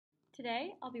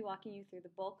Today, I'll be walking you through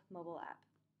the BULQ Mobile App.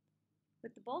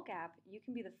 With the BULQ app, you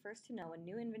can be the first to know when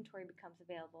new inventory becomes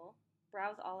available,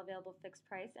 browse all available fixed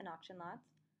price and auction lots,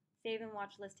 save and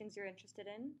watch listings you're interested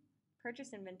in,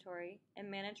 purchase inventory, and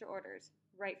manage your orders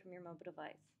right from your mobile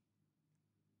device.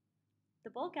 The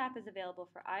BULQ app is available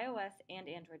for iOS and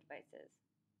Android devices.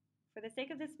 For the sake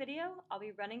of this video, I'll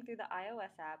be running through the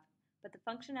iOS app, but the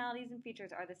functionalities and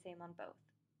features are the same on both.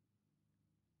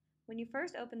 When you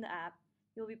first open the app,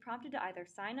 you'll be prompted to either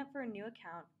sign up for a new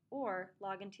account or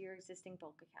log into your existing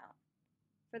BULQ account.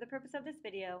 For the purpose of this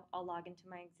video, I'll log into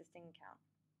my existing account.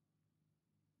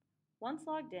 Once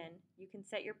logged in, you can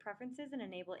set your preferences and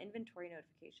enable inventory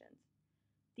notifications.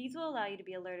 These will allow you to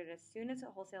be alerted as soon as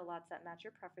wholesale lots that match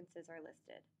your preferences are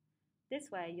listed. This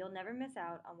way, you'll never miss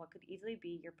out on what could easily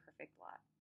be your perfect lot.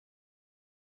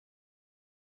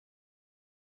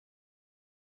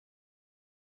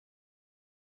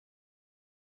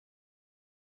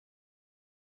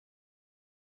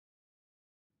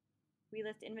 We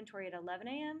list inventory at 11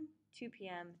 a.m., 2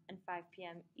 p.m., and 5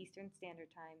 p.m. Eastern Standard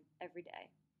Time every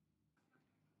day.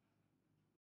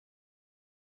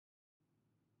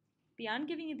 Beyond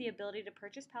giving you the ability to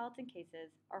purchase pallets and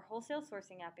cases, our wholesale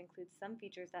sourcing app includes some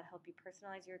features that help you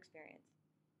personalize your experience.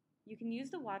 You can use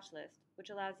the watch list,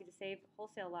 which allows you to save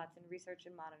wholesale lots and research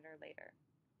and monitor later.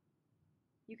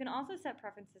 You can also set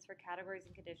preferences for categories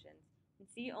and conditions, and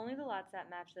see only the lots that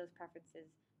match those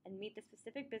preferences and meet the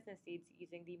specific business needs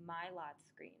using the My Lots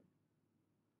screen.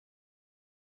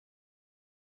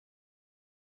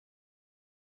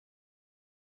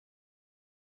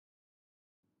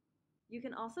 You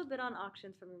can also bid on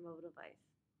auctions from your mobile device.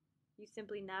 You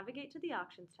simply navigate to the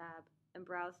Auctions tab and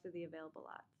browse through the available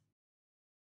lots.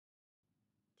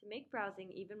 To make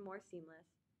browsing even more seamless,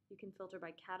 you can filter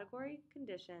by category,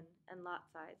 condition, and lot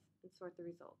size and sort the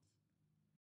results.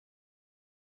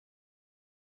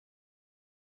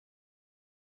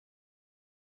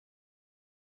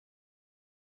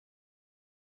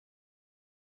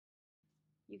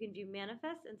 You can view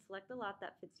manifests and select the lot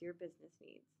that fits your business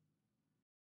needs.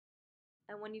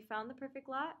 And when you found the perfect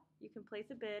lot, you can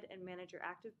place a bid and manage your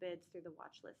active bids through the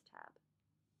Watch List tab.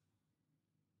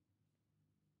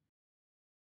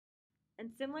 And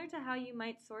similar to how you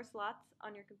might source lots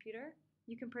on your computer,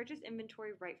 you can purchase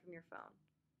inventory right from your phone.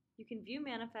 You can view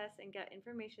manifests and get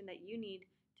information that you need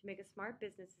to make a smart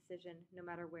business decision no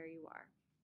matter where you are.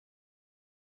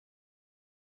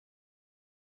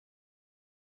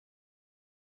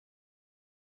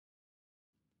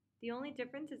 The only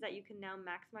difference is that you can now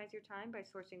maximize your time by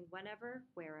sourcing whenever,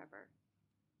 wherever.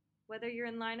 Whether you're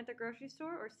in line at the grocery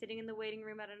store or sitting in the waiting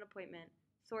room at an appointment,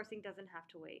 sourcing doesn't have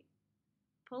to wait.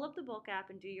 Pull up the BULQ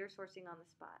app and do your sourcing on the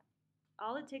spot.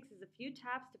 All it takes is a few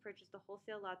taps to purchase the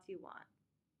wholesale lots you want.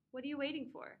 What are you waiting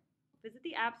for? Visit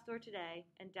the App Store today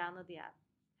and download the app.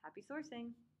 Happy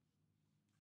sourcing!